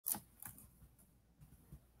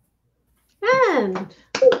And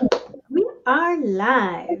we are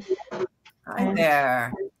live. Hi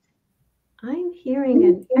there. I'm hearing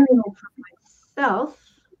an echo from myself.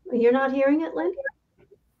 You're not hearing it, Lynn?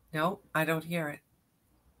 No, I don't hear it.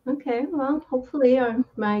 Okay, well, hopefully when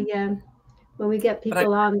we get But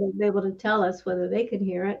people on, they'll be able to tell us whether they can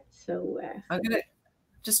hear it. So, I'm going to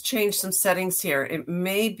just change some settings here. It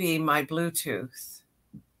may be my Bluetooth.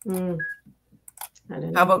 I don't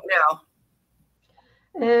know. How about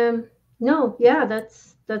now? No, yeah,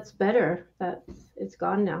 that's better. It's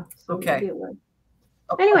gone now. So Okay. maybe it was.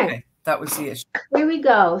 Anyway. Okay, that was the issue. Here we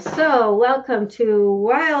go. So welcome to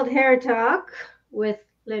Wild Hair Talk with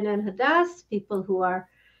Lyn and Hadass, people who are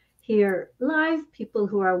here live, people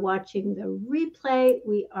who are watching the replay.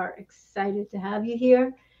 We are excited to have you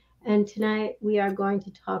here. And tonight we are going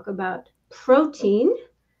to talk about protein,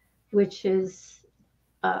 which is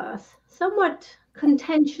a somewhat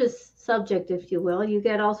contentious subject, if you will. You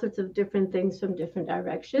get all sorts of different things from different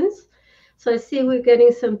directions. So I see we're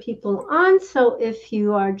getting some people on. So if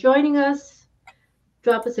you are joining us,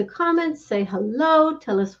 drop us a comment, say hello,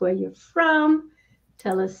 tell us where you're from,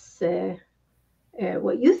 tell us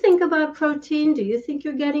what you think about protein. Do you think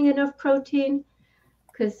you're getting enough protein?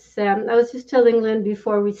 Because I was just telling Lynn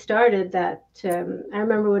before we started that I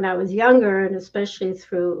remember when I was younger, and especially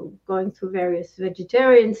through going through various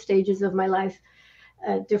vegetarian stages of my life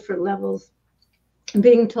at different levels,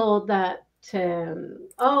 being told that,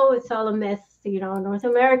 oh, it's all a myth. North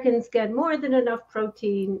Americans get more than enough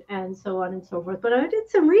protein and so on and so forth. But I did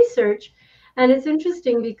some research, and it's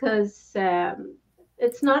interesting because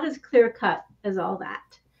it's not as clear cut as all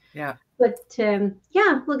that. Yeah. But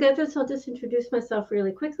yeah, we'll get this. I'll just introduce myself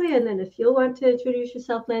really quickly, and then if you'll want to introduce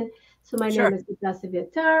yourself, Lynn. So my name is Hadass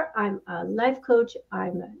Aviatar. I'm a life coach.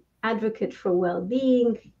 I'm an advocate for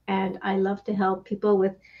well-being, and I love to help people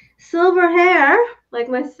with silver hair, like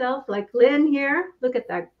myself, like Lynn here. Look at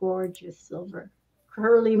that gorgeous silver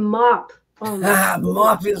curly mop. Oh,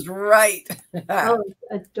 mop is right. Oh,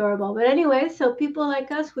 adorable. But anyway, so people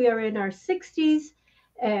like us, we are in our 60s.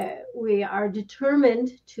 We are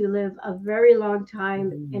determined to live a very long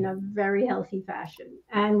time in a very healthy fashion.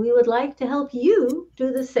 And we would like to help you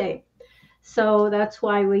do the same. So that's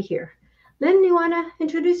why we're here. Lynn, you want to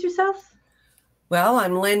introduce yourself? Well,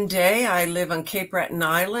 I'm Lynn Day. I live on Cape Breton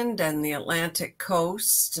Island and the Atlantic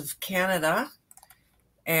coast of Canada.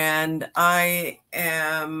 And I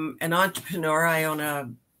am an entrepreneur. I own a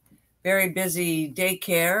very busy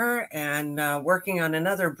daycare and working on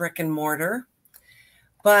another brick and mortar.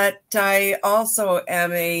 But I also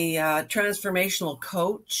am a transformational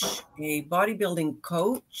coach, a bodybuilding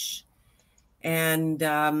coach. And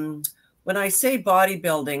when I say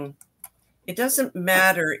bodybuilding, it doesn't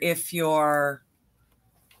matter if you're,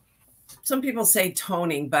 some people say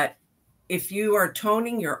toning, but if you are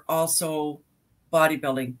toning, you're also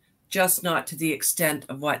bodybuilding, just not to the extent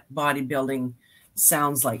of what bodybuilding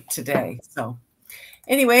sounds like today. So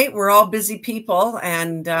anyway, we're all busy people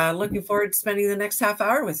and looking forward to spending the next half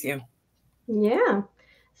hour with you. Yeah.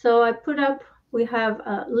 So I put up, we have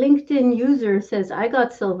a LinkedIn user says, I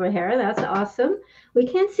got silver hair. That's awesome. We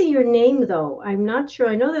can't see your name though. I'm not sure.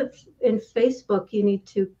 I know that in Facebook, you need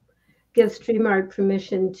to give StreamYard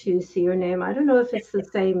permission to see your name. I don't know if it's the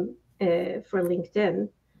same for LinkedIn.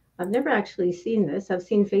 I've never actually seen this. I've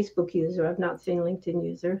seen Facebook user. I've not seen LinkedIn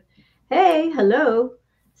user. Hey, hello.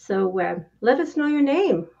 So let us know your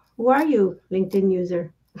name. Who are you, LinkedIn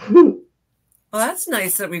user? Well, that's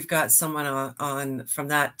nice that we've got someone on from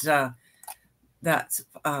that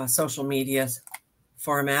social media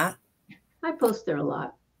format. I post there a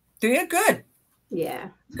lot. Do you? Good. Yeah,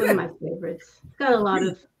 it's one of my favorites. Got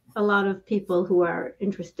a lot of people who are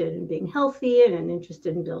interested in being healthy and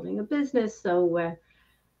interested in building a business. So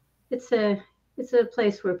it's a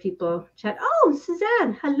place where people chat. Oh,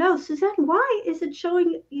 Suzanne, hello, Suzanne. Why is it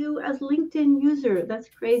showing you as LinkedIn user? That's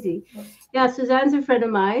crazy. Yeah, Suzanne's a friend of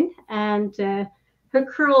mine, and her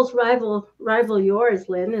curls rival yours,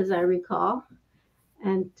 Lynn, as I recall.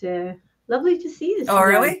 And lovely to see you. Oh,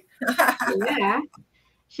 really? Yeah.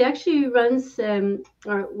 She actually runs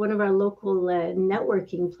one of our local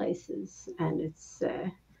networking places, and it's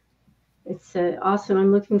awesome.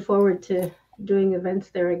 I'm looking forward to doing events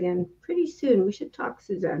there again pretty soon. We should talk,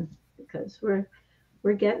 Suzanne, because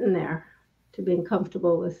we're getting there to being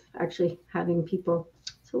comfortable with actually having people.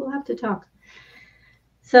 So we'll have to talk.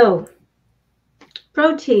 So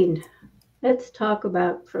protein. Let's talk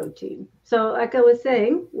about protein. So like I was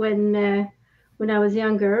saying, when I was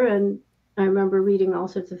younger, and I remember reading all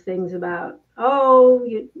sorts of things about, oh,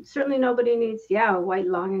 certainly nobody needs, white,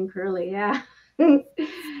 long, and curly, yeah.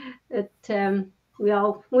 we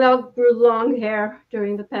all grew long hair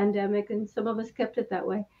during the pandemic, and some of us kept it that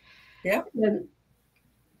way. Yeah. And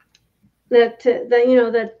that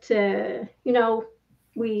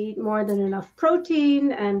we eat more than enough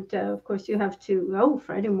protein, and of course you have to. Oh,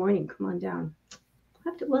 Friday morning, come on down.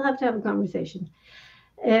 We'll have to have a conversation.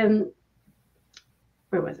 Um,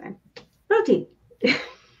 where was I? Protein.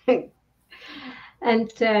 And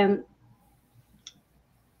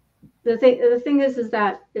the thing is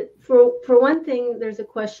that for one thing, there's a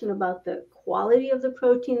question about the quality of the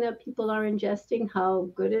protein that people are ingesting, how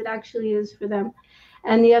good it actually is for them.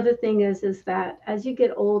 And the other thing is that as you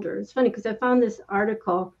get older, it's funny because I found this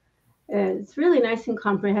article. It's really nice and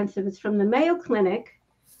comprehensive. It's from the Mayo Clinic,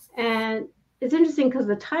 and it's interesting because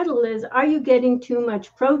the title is "Are you getting too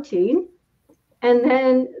much protein?" And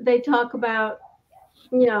then they talk about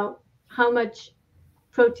how much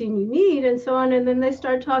protein you need and so on. And then they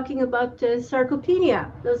start talking about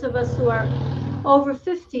sarcopenia, those of us who are over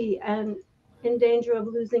 50 and in danger of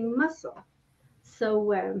losing muscle. So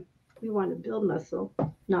we want to build muscle,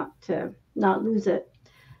 not lose it.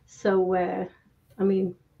 So I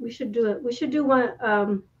mean, we should do it. We should do one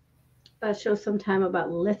a show sometime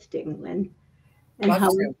about lifting, Lynn, and Love how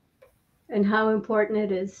to. and how important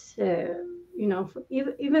it is. For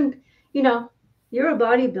even you know, you're a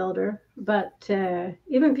bodybuilder, but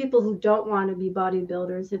even people who don't want to be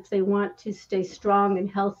bodybuilders, if they want to stay strong and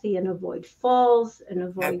healthy and avoid falls and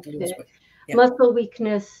avoid Have to lose weight. Yeah. muscle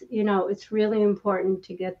weakness, it's really important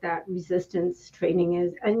to get that resistance training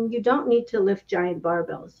is, and you don't need to lift giant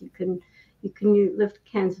barbells. You lift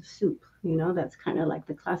cans of soup. That's kind of like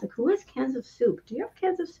the classic. Who has cans of soup? Do you have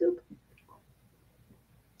cans of soup?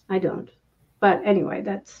 I don't. But anyway,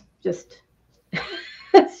 that's just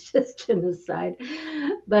that's just an aside.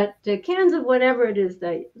 But cans of whatever it is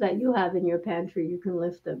that you have in your pantry, you can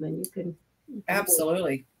lift them and you can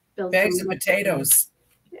Absolutely. build Bags some of muscle. potatoes.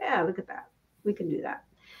 Yeah, look at that. We can do that.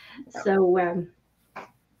 So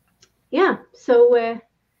yeah, so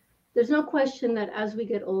there's no question that as we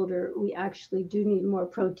get older, we actually do need more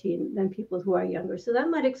protein than people who are younger. So that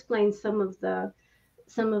might explain some of the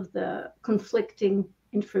conflicting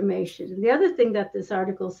information. And the other thing that this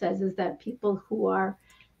article says is that people who are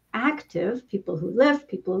active, people who lift,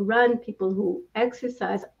 people who run, people who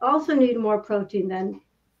exercise also need more protein than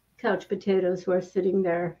couch potatoes who are sitting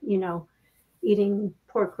there, eating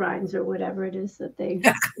pork rinds or whatever it is that they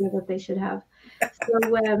should have. So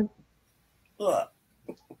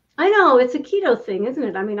I know it's a keto thing, isn't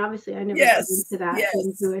it? I mean, obviously, I never got Yes. into that being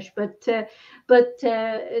Yes. Jewish, but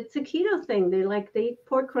it's a keto thing. They eat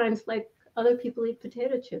pork rinds like other people eat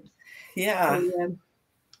potato chips. Yeah. So,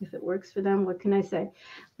 if it works for them, what can I say?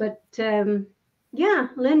 But yeah,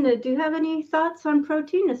 Linda, do you have any thoughts on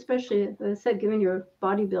protein, especially as I said, given your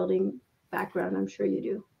bodybuilding background? I'm sure you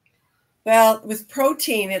do. Well, with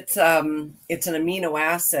protein, it's an amino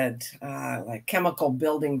acid, like chemical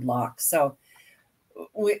building block. So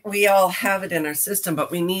we all have it in our system,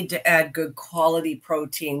 but we need to add good quality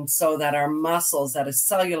protein so that our muscles at a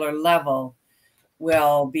cellular level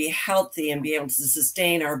will be healthy and be able to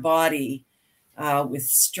sustain our body with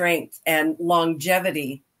strength and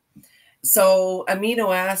longevity. So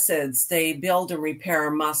amino acids, they build and repair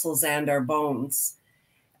our muscles and our bones.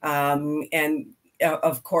 And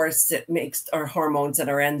of course, it makes our hormones and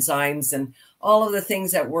our enzymes and all of the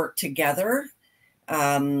things that work together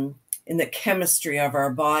in the chemistry of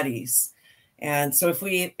our bodies. And so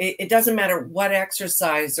it doesn't matter what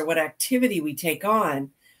exercise or what activity we take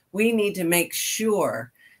on, we need to make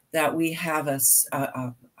sure that we have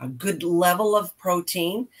a good level of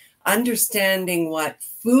protein, understanding what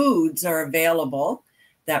foods are available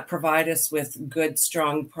that provide us with good,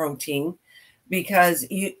 strong protein, because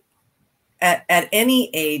at any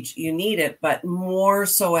age you need it, but more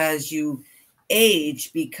so as you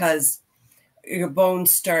age, because your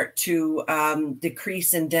bones start to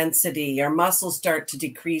decrease in density, your muscles start to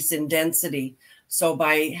decrease in density. So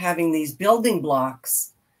by having these building blocks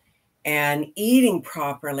and eating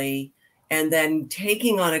properly, and then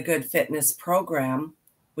taking on a good fitness program,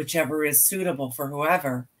 whichever is suitable for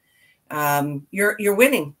whoever, you're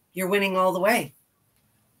winning. You're winning all the way.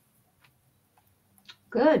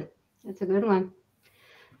 Good. That's a good one.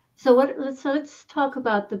 So let's talk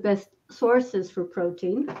about the best sources for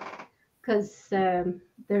protein, because they're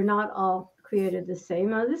not all created the same.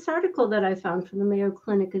 Now, this article that I found from the Mayo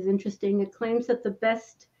Clinic is interesting. It claims that the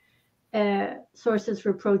best sources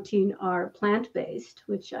for protein are plant-based,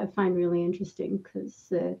 which I find really interesting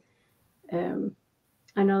because um,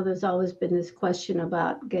 I know there's always been this question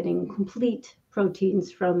about getting complete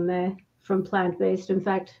proteins from plant-based. In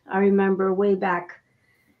fact, I remember way back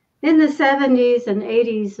in the 70s and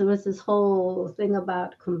 80s, there was this whole thing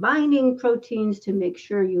about combining proteins to make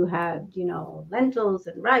sure you had, lentils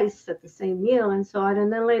and rice at the same meal and so on.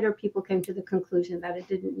 And then later people came to the conclusion that you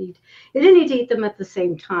didn't need to eat them at the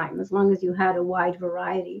same time. As long as you had a wide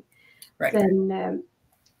variety, Right. then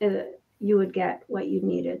you would get what you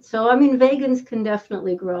needed. So, I mean, vegans can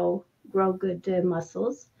definitely grow good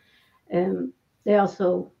muscles. Um, they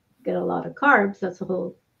also get a lot of carbs. That's a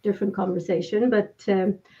whole different conversation. But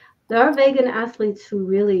there are vegan athletes who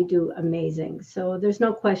really do amazing. So there's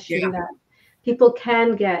no question Yeah. that people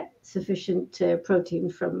can get sufficient protein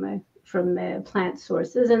from plant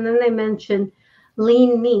sources. And then they mention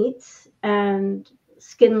lean meats and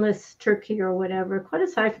skinless turkey or whatever. Quite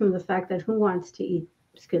aside from the fact that who wants to eat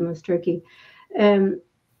skinless turkey? Um,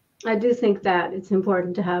 I do think that it's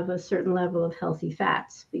important to have a certain level of healthy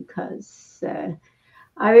fats because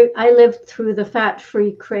I lived through the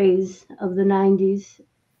fat-free craze of the 90s.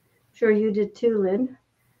 Sure, you did too, Lynn.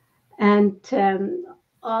 And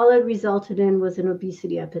all it resulted in was an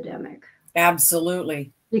obesity epidemic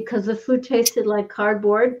Absolutely. because the food tasted like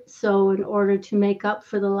cardboard. So, in order to make up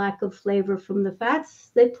for the lack of flavor from the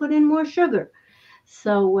fats, they put in more sugar.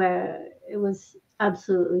 So, it was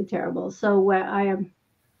absolutely terrible. So, I am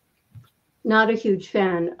not a huge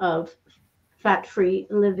fan of fat-free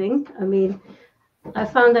living. I mean, I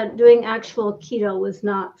found that doing actual keto was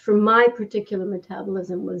not, for my particular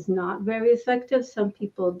metabolism, was not very effective. Some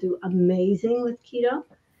people do amazing with keto,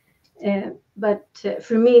 but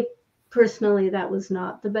for me personally, that was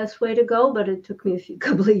not the best way to go. But it took me a few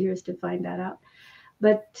couple of years to find that out.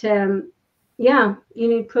 But yeah, you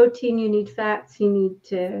need protein, you need fats, and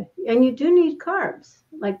you do need carbs.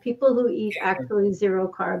 Like people who eat actually zero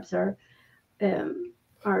carbs um,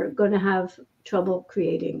 are going to have trouble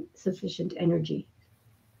creating sufficient energy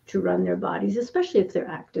to run their bodies, especially if they're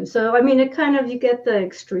active. So, I mean, you get the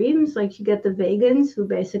extremes, like you get the vegans who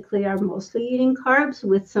basically are mostly eating carbs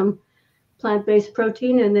with some plant based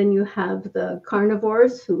protein, and then you have the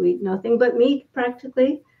carnivores who eat nothing but meat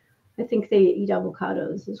practically. I think they eat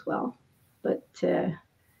avocados as well. But,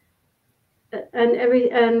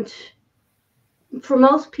 and for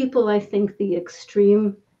most people, I think the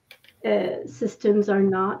extreme systems are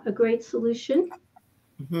not a great solution.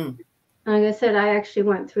 Mm-hmm. Like I said, I actually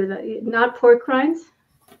went through not pork rinds.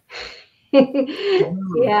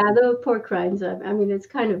 Mm-hmm. Yeah, the pork rinds. I mean, it's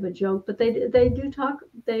kind of a joke, but they do talk.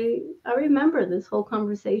 I remember this whole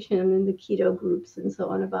conversation in the keto groups and so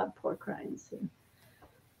on about pork rinds. And,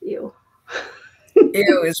 ew.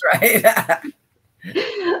 Ew is right.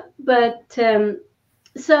 But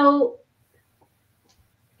so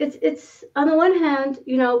it's on the one hand,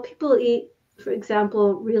 people eat, for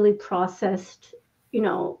example, really processed, you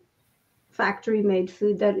know, factory made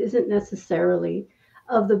food that isn't necessarily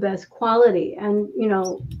of the best quality. And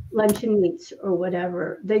luncheon meats or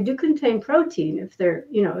whatever, they do contain protein if they're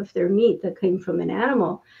meat that came from an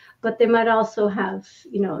animal, but they might also have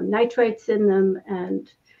nitrates in them,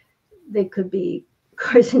 and they could be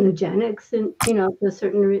carcinogenics and to a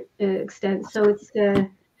certain extent. So it's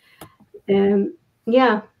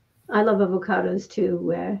yeah, I love avocados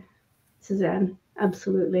too, Suzanne,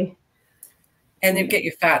 absolutely. And you get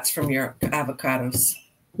your fats from your avocados.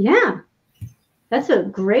 Yeah, that's a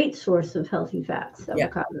great source of healthy fats, Yeah.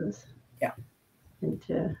 avocados. Yeah. And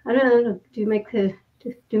I don't know, do you make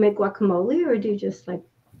guacamole, or do you just like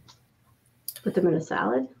put them in a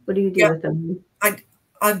salad? What do you do Yeah. with them?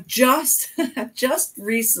 I've just just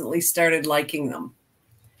recently started liking them.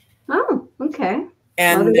 Oh, okay. Well,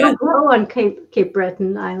 And they don't grow on Cape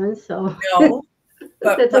Breton Island, so no,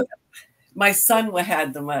 but that's my son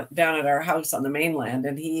had them down at our house on the mainland,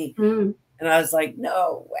 and mm. I was like,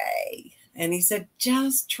 no way. And he said,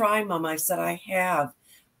 just try, Mom. I said, I have.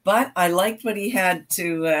 But I liked what he had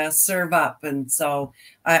to serve up. And so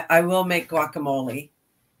I will make guacamole.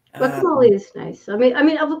 Guacamole is nice. I mean,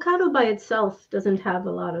 avocado by itself doesn't have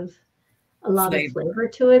a lot of flavor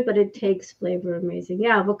to it, but it takes flavor amazing.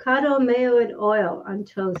 Yeah, avocado, mayo, and oil on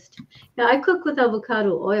toast. Now, I cook with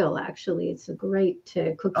avocado oil, actually. It's a great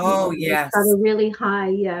cooking oil. Yes. It's got a really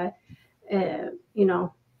high,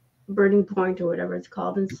 burning point or whatever it's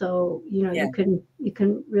called. And so, Yeah. you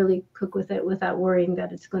can really cook with it without worrying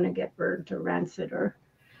that it's going to get burnt or rancid or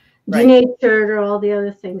Right. denatured or all the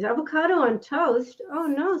other things. Avocado on toast. Oh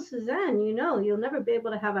no, Suzanne, you'll never be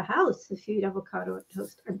able to have a house if you eat avocado on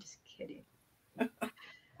toast. I'm just kidding. Who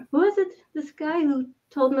was it? This guy who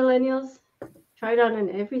told millennials try it on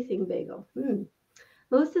an everything bagel. Who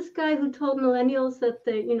was this guy who told millennials that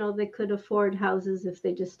they could afford houses if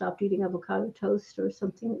they just stopped eating avocado toast or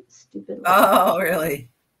something stupid like that? Oh, really?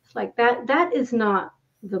 It's like that. That is not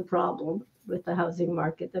the problem. with the housing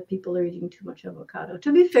market that people are eating too much avocado.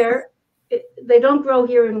 To be fair, they don't grow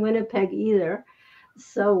here in Winnipeg either,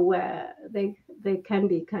 so they can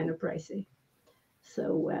be kind of pricey.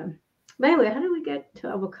 So, but anyway, how do we get to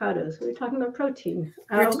avocados? We were talking about protein.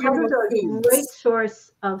 We're talking Avocados about are a great foods.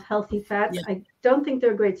 source of healthy fats. Yeah. I don't think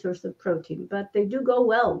they're a great source of protein, but they do go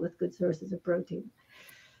well with good sources of protein.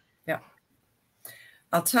 Yeah.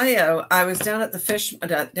 I'll tell you, I was down at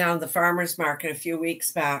the farmer's market a few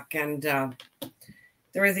weeks back, and there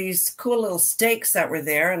were these cool little steaks that were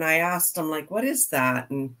there, and I asked him, like, what is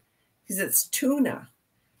that? And he said, it's tuna.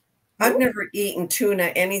 I've never eaten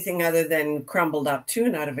tuna, anything other than crumbled up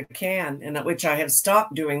tuna out of a can, and which I have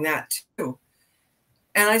stopped doing that too.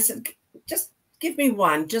 And I said, just give me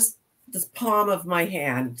one, just this palm of my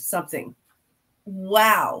hand, something.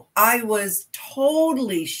 Wow. I was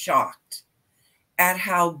totally shocked at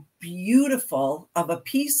how beautiful of a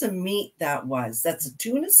piece of meat that was. That's a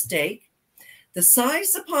tuna steak. The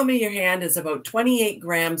size of the palm of your hand is about 28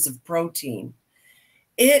 grams of protein.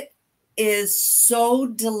 It is so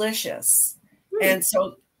delicious. And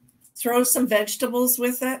so throw some vegetables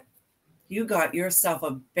with it. You got yourself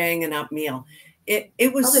a banging up meal. It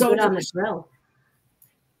was Probably so good on the delicious. grill.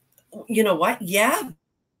 You know what? Yeah,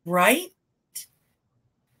 right.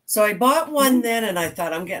 So I bought one then, and I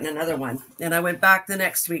thought, I'm getting another one. And I went back the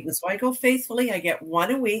next week. And so I go faithfully. I get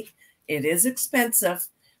one a week. It is expensive,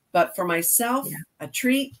 but for myself, a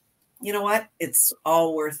treat, you know what? It's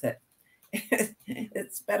all worth it.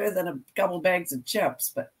 It's better than a couple bags of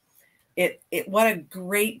chips, but what a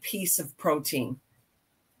great piece of protein.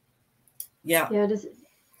 Yeah. Yeah, it is.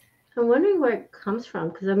 I'm wondering where it comes from,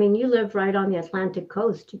 because I mean, you live right on the Atlantic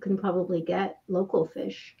coast. You can probably get local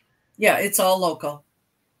fish. Yeah, it's all local.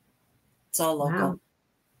 It's all local. Wow.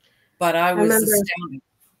 But I was astounded.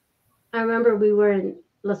 I remember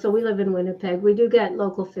so we live in Winnipeg. We do get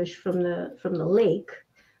local fish from the lake,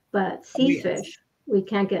 but sea fish we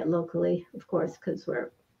can't get locally, of course, because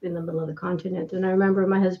we're in the middle of the continent. And I remember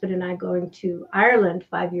my husband and I going to Ireland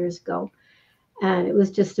 5 years ago, and it was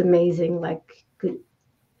just amazing. Like,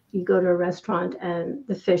 you go to a restaurant and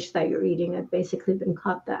the fish that you're eating had basically been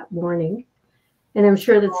caught that morning. And I'm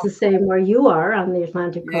sure that's the same where you are on the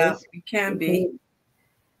Atlantic coast. Yeah, it can be.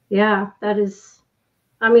 Yeah, that is,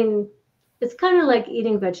 I mean, it's kind of like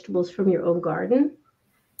eating vegetables from your own garden.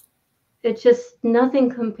 It's just nothing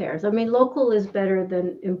compares. I mean, local is better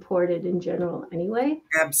than imported in general anyway.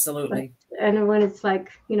 Absolutely. And when it's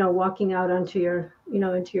like, walking out onto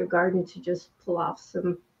into your garden to just pull off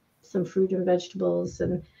some fruit and vegetables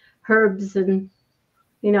and herbs, and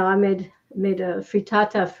I made a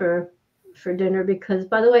frittata for dinner, because,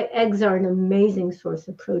 by the way, eggs are an amazing source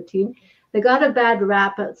of protein. They got a bad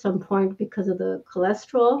rap at some point because of the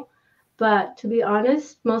cholesterol, but to be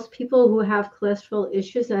honest, most people who have cholesterol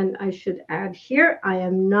issues, and I should add here, I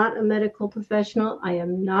am not a medical professional, I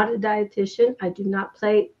am not a dietitian, I do not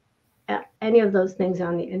play any of those things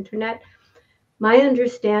on the internet. My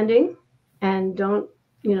understanding, and don't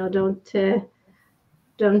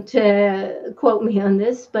quote me on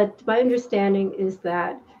this, but my understanding is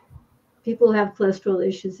that people who have cholesterol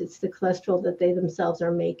issues, it's the cholesterol that they themselves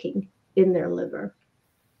are making in their liver.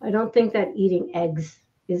 I don't think that eating eggs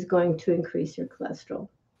is going to increase your cholesterol.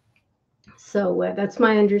 So that's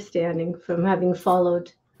my understanding from having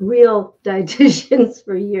followed real dietitians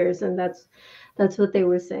for years, and that's what they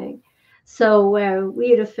were saying. So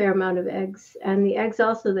we eat a fair amount of eggs, and the eggs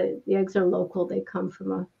also, the eggs are local. They come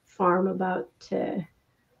from a farm it's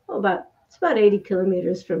about 80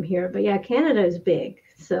 kilometers from here. But yeah, Canada is big,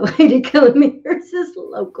 so 80 kilometers is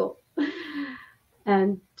local,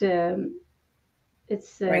 and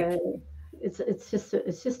it's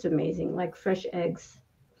just amazing. Like fresh eggs,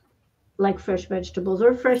 like fresh vegetables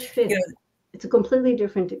or fresh fish. It's a completely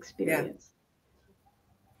different experience.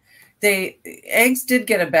 Eggs did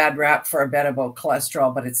get a bad rap for a bit about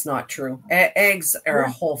cholesterol, but it's not true. Eggs are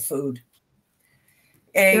a whole food.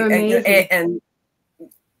 They're amazing.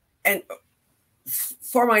 And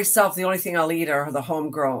for myself, the only thing I'll eat are the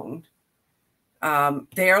homegrown.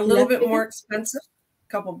 They are a little bit more expensive,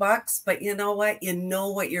 a couple bucks, but you know what? You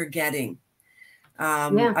know what you're getting.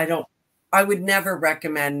 I would never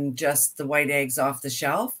recommend just the white eggs off the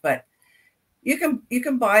shelf, but you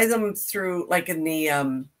can buy them through, like, in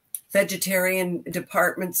the vegetarian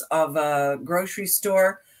departments of a grocery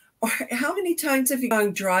store. Or how many times have you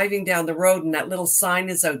gone driving down the road and that little sign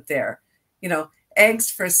is out there,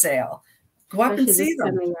 eggs for sale? Go up and see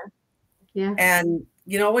them. Yeah. And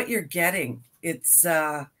you know what you're getting. It's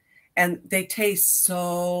and they taste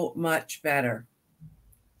so much better.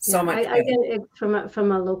 So much better. I get eggs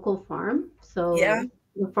from a local farm. So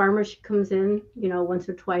the farmer, she comes in, once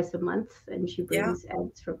or twice a month, and she Yeah. brings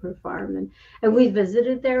eggs from her farm, and we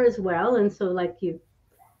visited there as well. And so, like,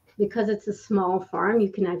 because it's a small farm,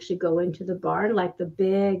 you can actually go into the barn, like the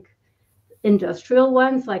big industrial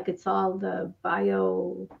ones, like it's all the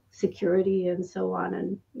bio security and so on,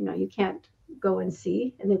 and you can't go and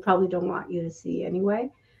see, and they probably don't want you to see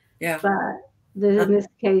anyway. Yeah. But in this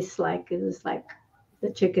case, like, it was like the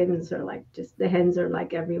chickens are like, just the hens are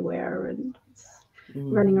like everywhere, and it's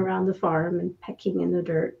Mm. running around the farm and pecking in the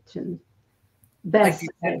dirt, and Like best you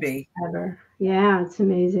should eggs be. ever. Yeah, it's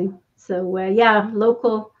amazing. So yeah,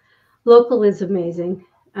 local is amazing,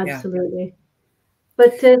 Yeah. absolutely.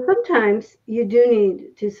 But sometimes you do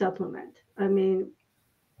need to supplement. I mean,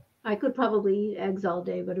 I could probably eat eggs all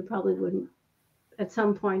day, but it probably wouldn't. At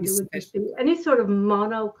some point, Be it would just sufficient. be any sort of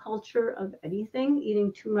monoculture of anything.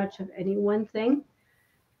 Eating too much of any one thing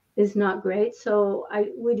is not great. So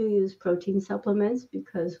we do use protein supplements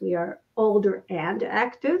because we are older and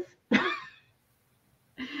active.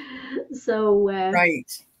 So Right.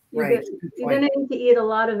 you Right. get Good you're point. gonna need to eat a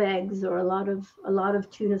lot of eggs or a lot of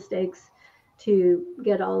tuna steaks to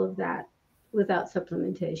get all of that without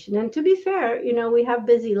supplementation. And to be fair, we have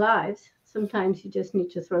busy lives. Sometimes you just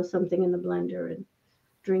need to throw something in the blender and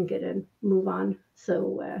drink it and move on.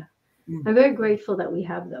 So Mm. I'm very grateful that we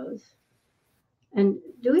have those. And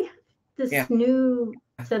do we have Yeah. this new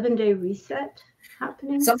 7-day reset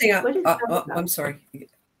happening? Something. What is that Oh, about? I'm sorry.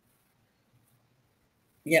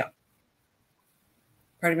 Yeah.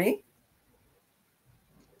 Pardon me.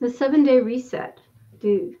 The 7-day reset.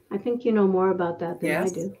 I think you know more about that than I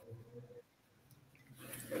Yes. do.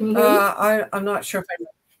 Can you hear me? I'm not sure if I know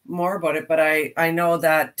more about it, but I know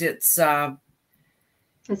that it's I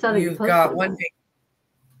saw that you you've posted got one one. day,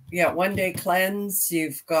 yeah, 1 day cleanse.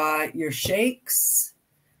 You've got your shakes,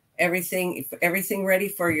 everything ready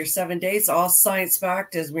for your 7 days, all science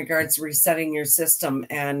backed as regards resetting your system.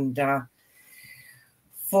 And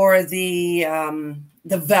for the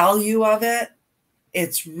value of it,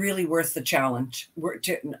 it's really worth the challenge.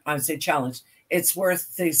 I would say challenge. It's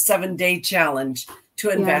worth the 7-day challenge to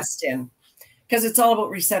Yeah. invest in, because it's all about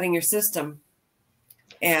resetting your system,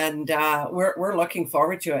 and we're looking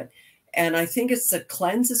forward to it. And I think it's the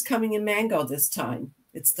cleanse is coming in mango this time.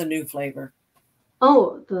 It's the new flavor.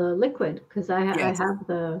 Oh, the liquid, because I Yes. have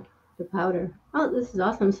the powder. Oh, this is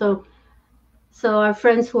awesome. So our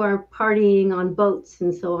friends who are partying on boats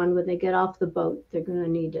and so on, when they get off the boat, they're going to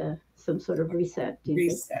need some sort of reset. Do you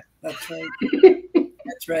think? Reset. That's right.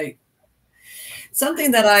 That's right.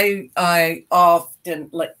 Something that I often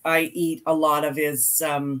like I eat a lot of is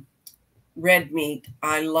red meat.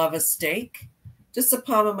 I love a steak, just the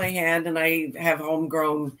palm of my hand, and I have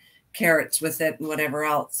homegrown carrots with it and whatever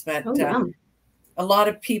else. Oh, But yum. a lot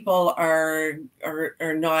of people are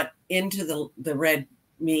not into the red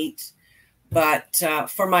meat. But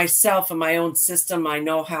for myself and my own system, I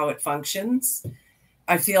know how it functions.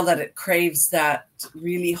 I feel that it craves that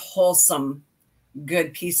really wholesome,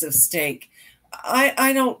 good piece of steak.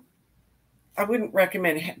 I don't. I wouldn't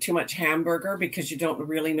recommend too much hamburger because you don't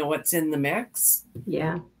really know what's in the mix.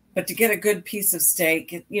 Yeah. But to get a good piece of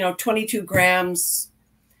steak, 22 grams,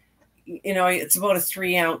 it's about a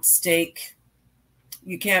 3-ounce steak.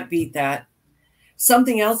 You can't beat that.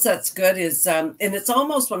 Something else that's good is, and it's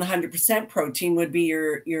almost 100% protein, would be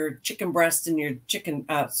your chicken breast and your chicken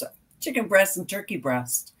breast and turkey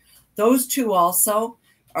breast. Those two also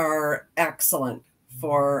are excellent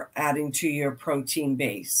for adding to your protein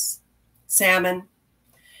base. Salmon,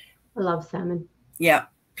 I love salmon. yeah,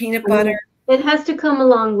 peanut I mean, butter it has to come a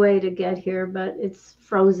long way to get here, but it's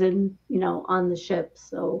frozen, on the ship.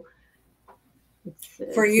 So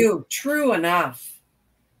for it's you. True enough.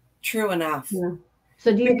 True enough. yeah.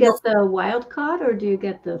 So do But you get the wild caught or do you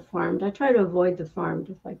get the farmed? I try to avoid the farmed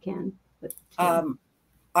if I can, but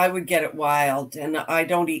I would get it wild, and I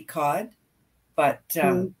don't eat cod, but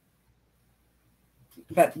mm.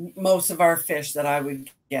 but most of our fish that I would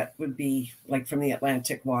get would be like from the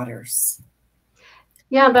Atlantic waters.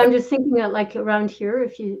 Yeah, but I'm But just thinking that, like, around here,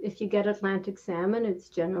 if you get Atlantic salmon, it's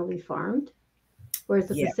generally farmed, whereas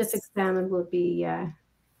the Pacific yes, salmon will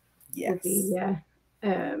yes, be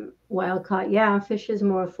wild caught. Yeah, fish is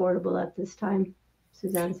more affordable at this time,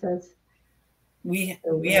 Suzanne says.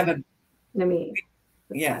 So we have a let me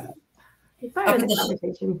put that yeah up. Be part up of in the the.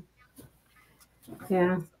 conversation.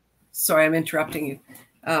 Yeah. Sorry, I'm interrupting you.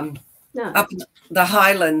 Um, No. Up in the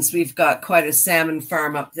Highlands, we've got quite a salmon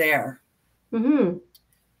farm up there, Mm-hmm.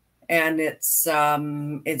 and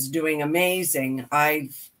it's doing amazing.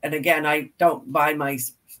 And again, I don't buy my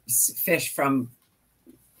fish from.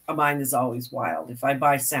 Mine is always wild. If I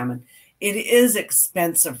buy salmon, it is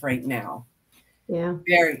expensive right now. Yeah.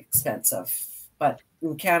 Very expensive. But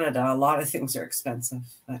in Canada, a lot of things are expensive.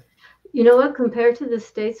 But You know what? Compared to the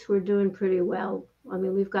States, we're doing pretty well. I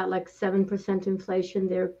mean, we've got like 7% inflation.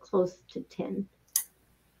 They're close to 10.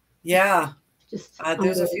 yeah, Just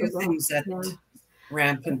there's a few unbelievable. things that Yeah.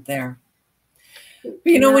 rampant there. But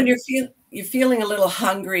And when that, you're feeling a little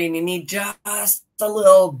hungry and you need just a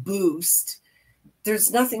little boost,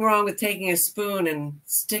 there's nothing wrong with taking a spoon and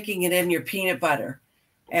sticking it in your peanut butter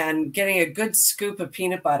and getting a good scoop of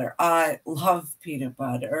peanut butter. I love peanut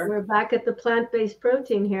butter. we're back at the plant-based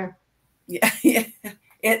protein here. Yeah, yeah.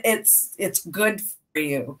 It's good for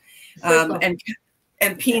you. Circle. And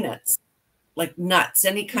Yeah. peanuts, like nuts,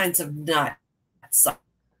 any kinds of nuts.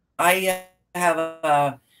 I have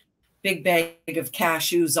a big bag of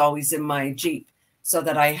cashews always in my Jeep so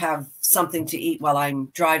that I have something to eat while I'm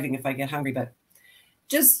driving if I get hungry. But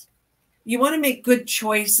just you want to make good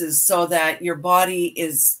choices so that your body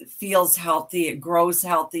feels healthy, it grows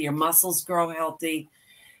healthy, your muscles grow healthy,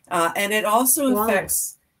 and it also Walnuts.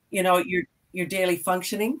 affects your daily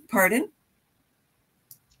functioning. I Pardon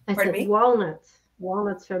said me. walnuts.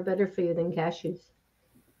 Walnuts are better for you than cashews.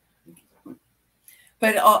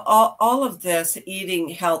 But all of this, eating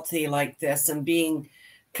healthy like this and being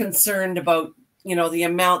concerned about the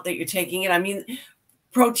amount that you're taking in. I mean,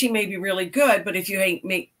 protein may be really good, but if you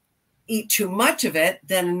eat too much of it,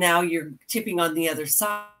 then now you're tipping on the other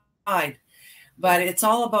side. But it's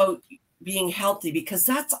all about being healthy, because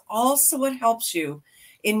that's also what helps you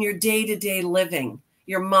in your day-to-day living,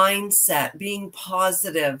 your mindset, being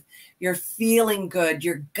positive, you're feeling good,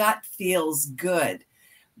 your gut feels good.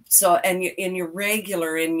 So, and in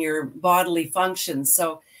your bodily functions.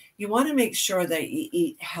 So you want to make sure that you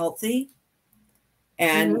eat healthy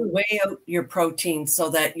and Hmm. weigh out your protein so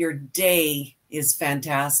that your day is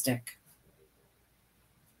fantastic.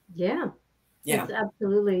 Yeah, Yeah, it's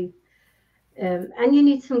absolutely. And you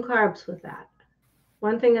need some carbs with that.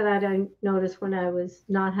 One thing that I noticed when I was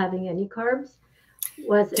not having any carbs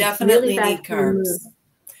was it's really definitely bad need for your mood. carbs.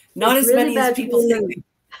 Not It's as really many as bad for people your think.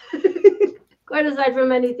 mood. Quite aside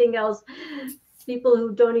from anything else, people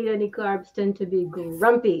who don't eat any carbs tend to be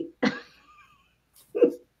grumpy.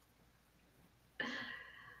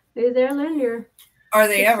 Are you there, Lynn? You're Are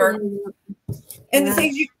they ever? fixing. And the Yeah.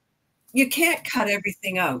 thing you can't cut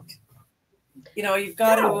everything out. You've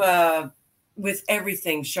got to No. with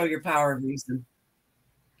everything show your power of reason.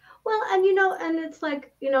 Well, and it's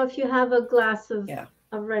like, if you have a glass Yeah,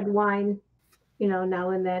 of red wine, now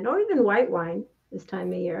and then, or even white wine this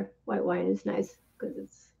time of year. White wine is nice because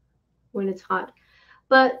it's when it's hot.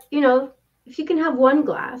 But, if you can have one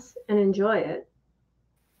glass and enjoy it,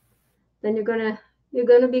 then you're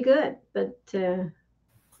gonna be good. But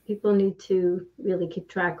people need to really keep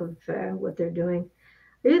track of what they're doing.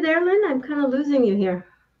 Are you there, Lynn? I'm kind of losing you here.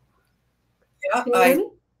 yeah, Can you hear I me?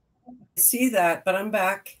 see that, but I'm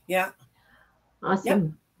back. Yeah, yep.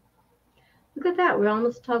 Awesome. Look at that. We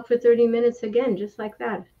almost talked for 30 minutes again, just like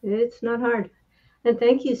that. It's not hard. And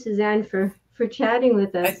thank you, Suzanne, for chatting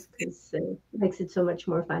with I, us because it makes it so much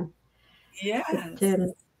more fun. But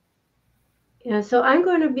yes. yeah, so I'm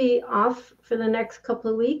going to be off for the next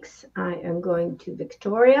couple of weeks. I am going to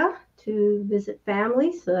Victoria to visit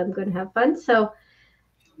family, so I'm going to have fun. So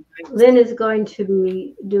Lynn is going to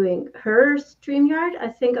be doing her StreamYard. I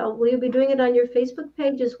think will you be doing it on your Facebook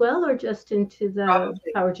page as well, or just into the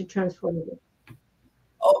Probably. Power to Transform?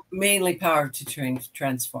 Oh, mainly power to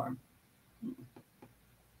transform.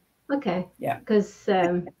 Okay, Yeah, because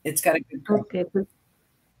it's got a good growth. okay.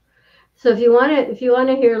 So if you want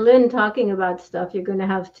to hear Lynn talking about stuff, you're going to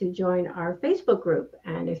have to join our Facebook group.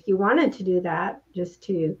 And if you wanted to do that, just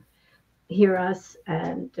to hear us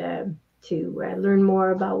and to learn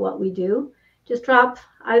more about what we do, just drop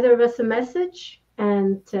either of us a message,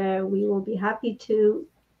 and we will be happy to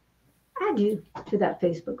add you to that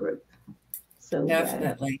Facebook group. So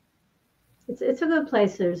Definitely. it's a good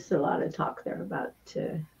place. There's a lot of talk there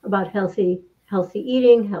about healthy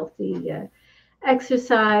eating, healthy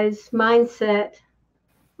exercise, mindset,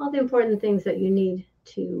 all the important things that you need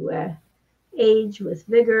to age with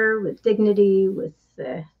vigor, with dignity, with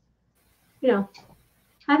you know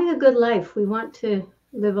having a good life. We want to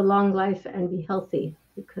live a long life and be healthy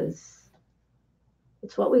because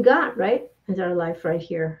it's what we got, right? Is our life right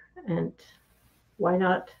here, and why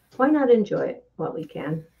not enjoy it while we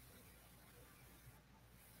can?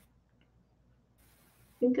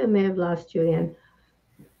 I think I may have lost you again.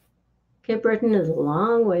 Cape Breton is a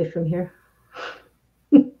long way from here.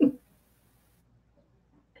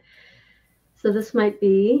 So this might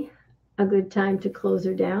be a good time to close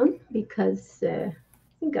her down because I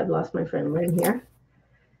think I've lost my friend Lynn here.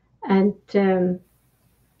 And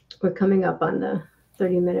we're coming up on the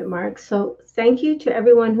 30-minute mark. So thank you to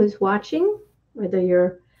everyone who's watching, whether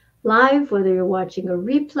you're live, whether you're watching a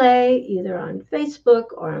replay, either on Facebook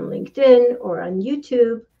or on LinkedIn or on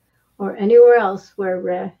YouTube or anywhere else where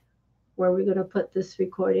we're going to put this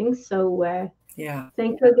recording. So Yeah.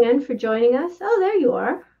 thank you again for joining us. Oh, there you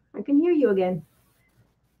are. I can hear you again.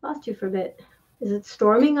 Lost you for a bit. Is it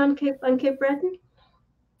storming on Cape Breton?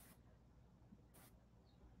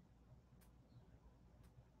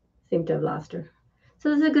 Seem to have lost her. So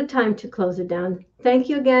this is a good time to close it down. Thank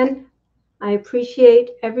you again. I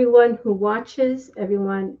appreciate everyone who watches,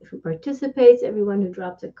 everyone who participates, everyone who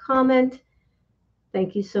drops a comment.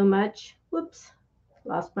 Thank you so much. Whoops,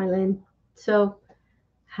 lost my Lyn. So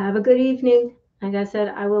have a good evening. Like I said,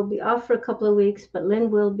 I will be off for a couple of weeks, but Lyn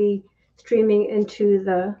will be streaming into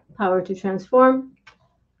the Power to Transform.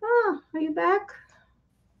 Ah, are you back?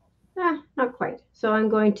 Not quite. So I'm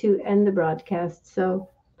going to end the broadcast. So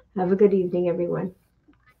have a good evening, everyone.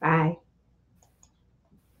 Bye.